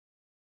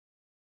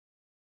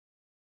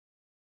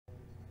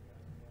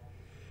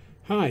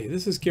Hi,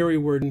 this is Gary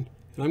Worden,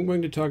 and I'm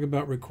going to talk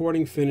about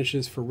recording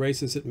finishes for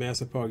races at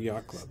Massapoag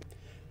Yacht Club.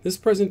 This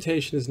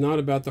presentation is not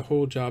about the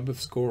whole job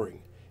of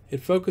scoring. It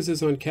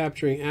focuses on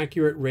capturing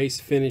accurate race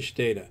finish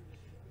data.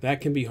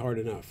 That can be hard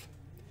enough.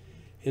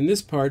 In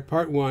this part,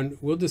 Part 1,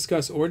 we'll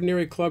discuss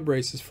ordinary club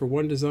races for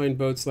one-design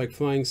boats like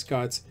Flying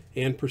Scots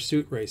and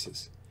pursuit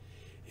races.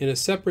 In a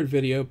separate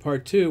video,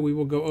 Part 2, we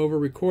will go over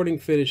recording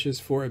finishes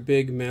for a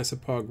big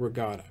Massapoag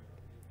regatta.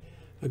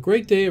 A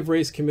great day of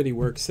race committee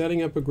work,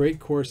 setting up a great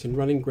course, and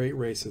running great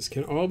races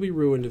can all be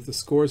ruined if the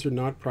scores are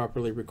not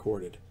properly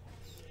recorded.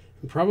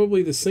 And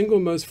probably the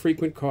single most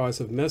frequent cause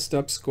of messed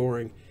up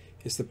scoring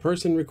is the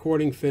person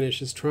recording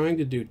finishes trying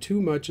to do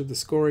too much of the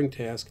scoring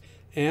task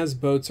as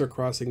boats are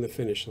crossing the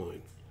finish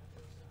line.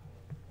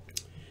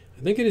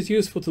 I think it is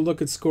useful to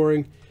look at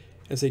scoring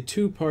as a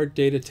two-part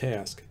data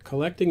task.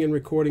 Collecting and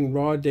recording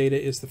raw data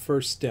is the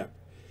first step.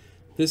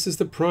 This is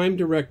the prime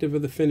directive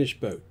of the finish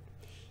boat.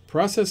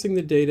 Processing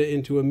the data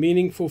into a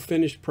meaningful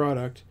finished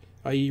product,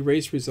 i.e.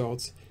 race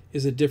results,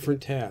 is a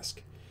different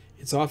task.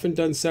 It's often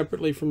done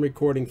separately from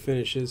recording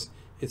finishes,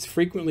 it's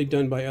frequently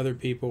done by other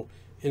people,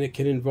 and it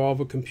can involve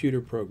a computer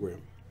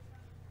program.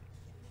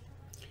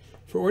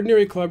 For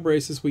ordinary club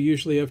races, we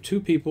usually have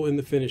two people in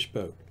the finish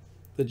boat.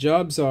 The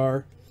jobs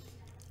are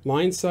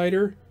line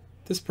sighter,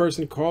 this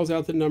person calls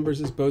out the numbers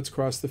as boats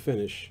cross the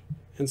finish,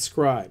 and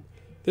scribe.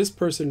 This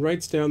person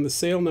writes down the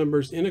sail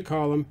numbers in a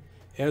column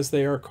as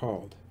they are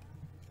called.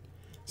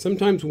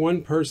 Sometimes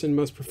one person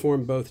must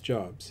perform both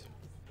jobs.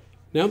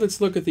 Now let's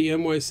look at the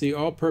MYC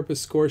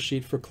all-purpose score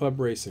sheet for club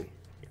racing.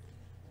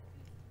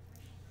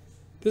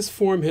 This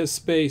form has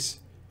space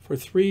for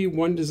 3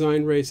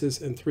 one-design races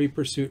and 3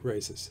 pursuit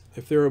races.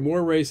 If there are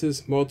more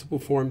races, multiple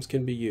forms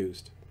can be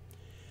used.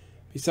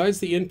 Besides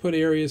the input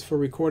areas for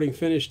recording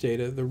finish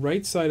data, the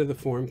right side of the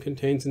form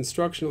contains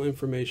instructional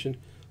information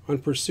on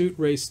pursuit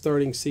race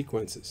starting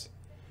sequences.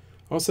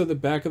 Also, the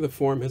back of the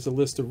form has a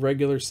list of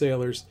regular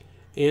sailors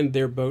and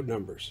their boat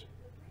numbers.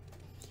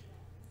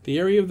 The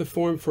area of the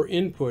form for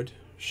input,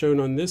 shown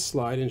on this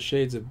slide in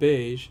shades of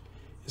beige,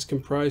 is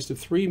comprised of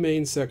 3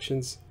 main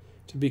sections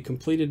to be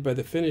completed by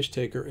the finish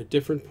taker at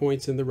different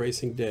points in the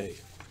racing day.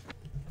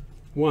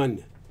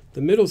 1.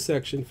 The middle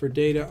section for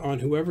data on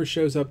whoever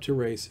shows up to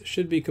race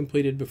should be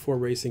completed before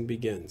racing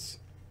begins.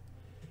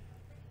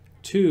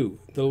 2.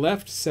 The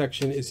left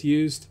section is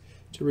used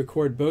to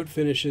record boat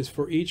finishes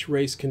for each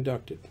race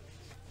conducted.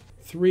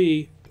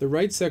 3. The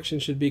right section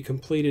should be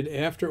completed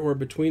after or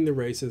between the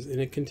races,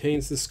 and it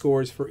contains the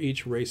scores for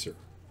each racer.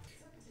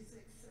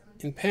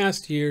 In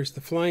past years, the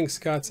Flying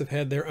Scots have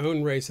had their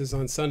own races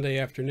on Sunday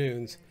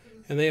afternoons,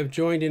 and they have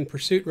joined in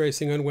pursuit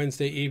racing on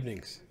Wednesday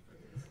evenings.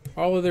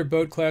 All other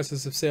boat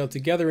classes have sailed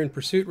together in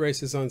pursuit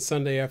races on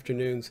Sunday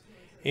afternoons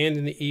and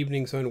in the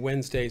evenings on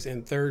Wednesdays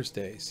and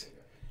Thursdays.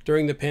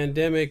 During the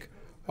pandemic,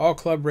 all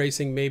club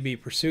racing may be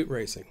pursuit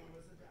racing.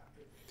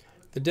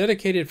 The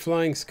dedicated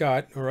Flying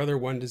Scot, or other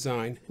one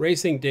design,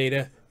 racing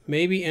data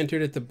may be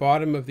entered at the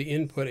bottom of the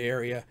input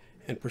area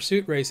and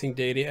pursuit racing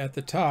data at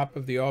the top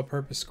of the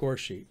all-purpose score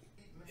sheet.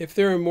 If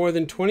there are more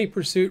than 20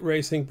 pursuit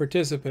racing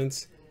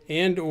participants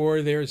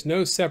and/or there is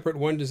no separate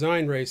one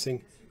design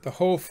racing, the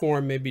whole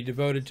form may be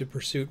devoted to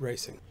pursuit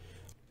racing.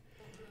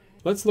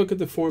 Let's look at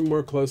the form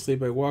more closely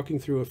by walking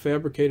through a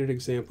fabricated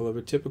example of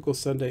a typical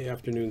Sunday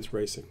afternoon's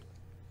racing.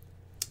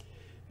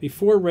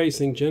 Before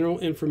racing, general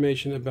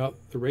information about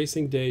the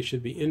racing day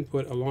should be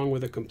input along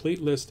with a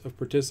complete list of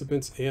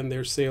participants and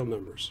their sail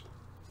numbers.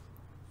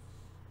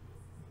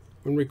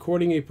 When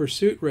recording a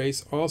pursuit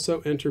race,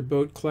 also enter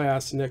boat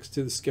class next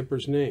to the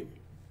skipper's name.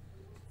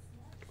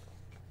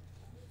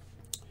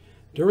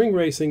 During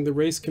racing, the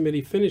race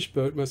committee finish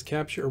boat must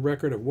capture a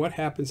record of what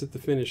happens at the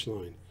finish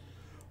line.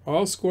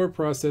 All score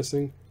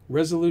processing,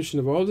 resolution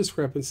of all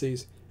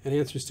discrepancies, and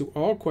answers to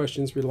all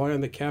questions rely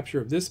on the capture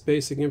of this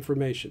basic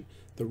information,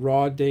 the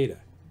raw data.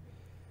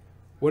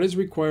 What is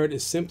required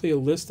is simply a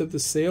list of the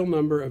sail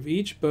number of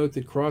each boat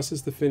that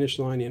crosses the finish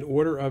line in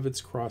order of its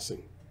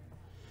crossing.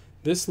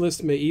 This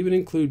list may even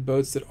include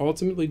boats that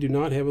ultimately do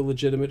not have a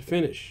legitimate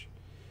finish.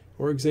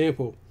 For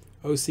example,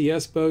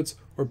 OCS boats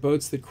or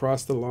boats that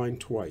cross the line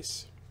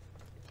twice.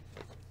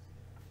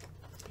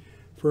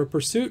 For a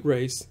pursuit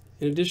race,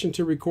 in addition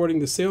to recording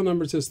the sail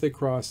numbers as they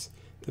cross,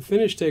 the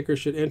finish taker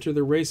should enter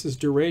the race's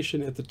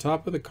duration at the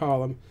top of the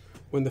column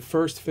when the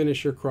first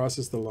finisher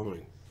crosses the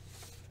line.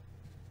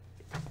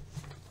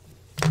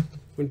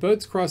 When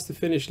boats cross the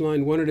finish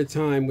line one at a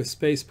time with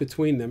space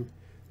between them,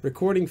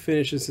 recording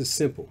finishes is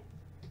simple.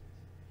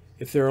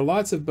 If there are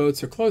lots of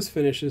boats or close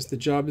finishes, the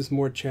job is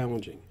more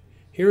challenging.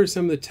 Here are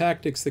some of the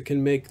tactics that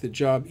can make the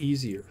job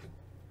easier.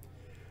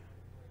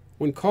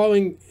 When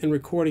calling and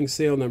recording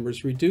sail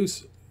numbers,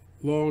 reduce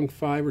long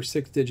 5 or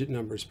 6 digit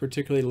numbers,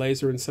 particularly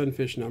laser and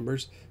sunfish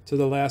numbers, to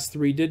the last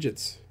 3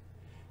 digits.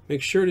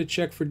 Make sure to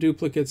check for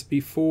duplicates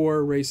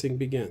before racing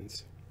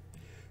begins.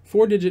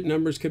 4-digit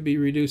numbers could be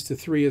reduced to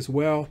 3 as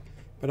well,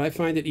 but I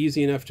find it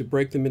easy enough to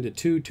break them into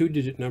 2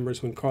 2-digit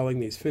numbers when calling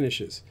these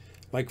finishes,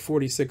 like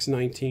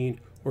 4619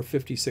 or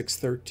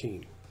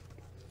 5613.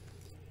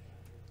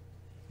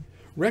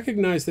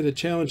 Recognize that a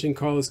challenging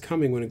call is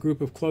coming when a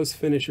group of close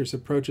finishers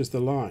approaches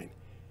the line.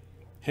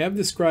 Have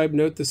the scribe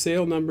note the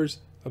sail numbers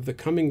of the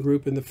coming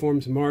group in the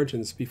form's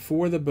margins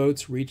before the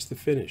boats reach the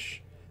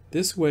finish.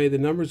 This way, the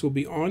numbers will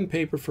be on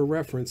paper for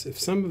reference if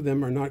some of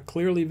them are not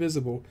clearly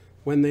visible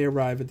when they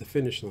arrive at the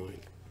finish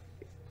line.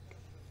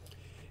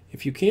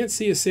 If you can't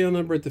see a sail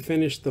number at the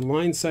finish, the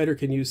line sighter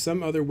can use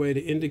some other way to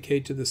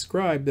indicate to the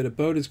scribe that a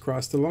boat has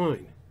crossed the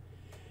line.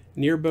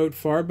 Near boat,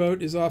 far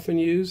boat is often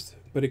used,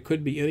 but it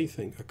could be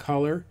anything: a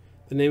color,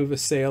 the name of a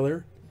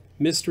sailor,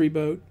 mystery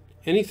boat,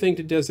 anything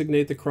to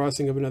designate the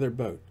crossing of another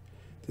boat.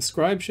 The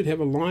scribe should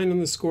have a line on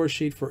the score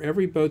sheet for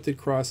every boat that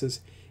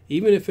crosses,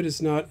 even if it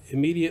is not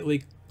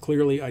immediately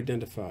clearly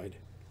identified.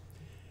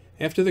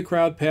 After the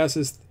crowd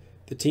passes,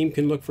 the team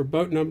can look for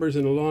boat numbers,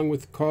 and along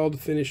with called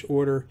finish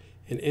order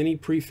and any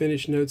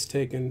pre-finish notes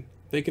taken,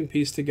 they can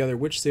piece together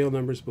which sail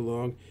numbers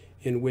belong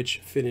in which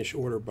finish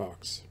order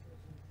box.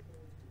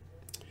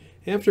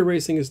 After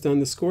racing is done,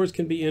 the scores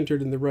can be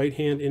entered in the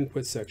right-hand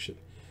input section.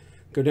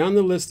 Go down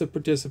the list of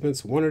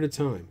participants one at a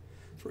time.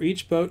 For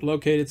each boat,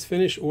 locate its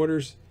finish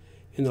orders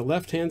in the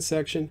left-hand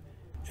section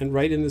and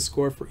write in the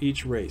score for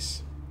each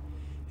race.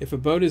 If a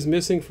boat is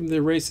missing from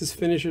the race's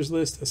finishers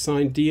list,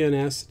 assign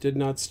DNS, did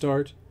not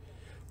start,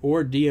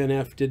 or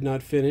DNF, did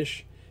not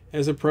finish,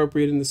 as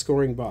appropriate in the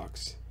scoring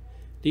box.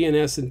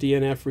 DNS and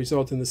DNF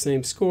result in the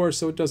same score,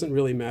 so it doesn't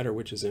really matter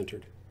which is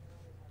entered.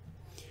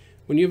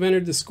 When you've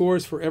entered the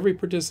scores for every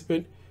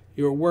participant,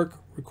 your work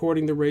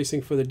recording the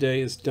racing for the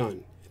day is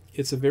done.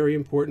 It's a very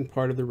important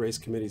part of the race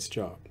committee's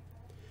job.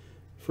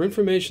 For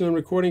information on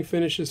recording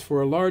finishes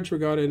for a large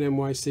regatta in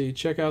NYC,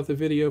 check out the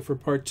video for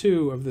part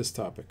 2 of this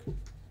topic.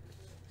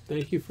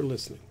 Thank you for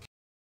listening.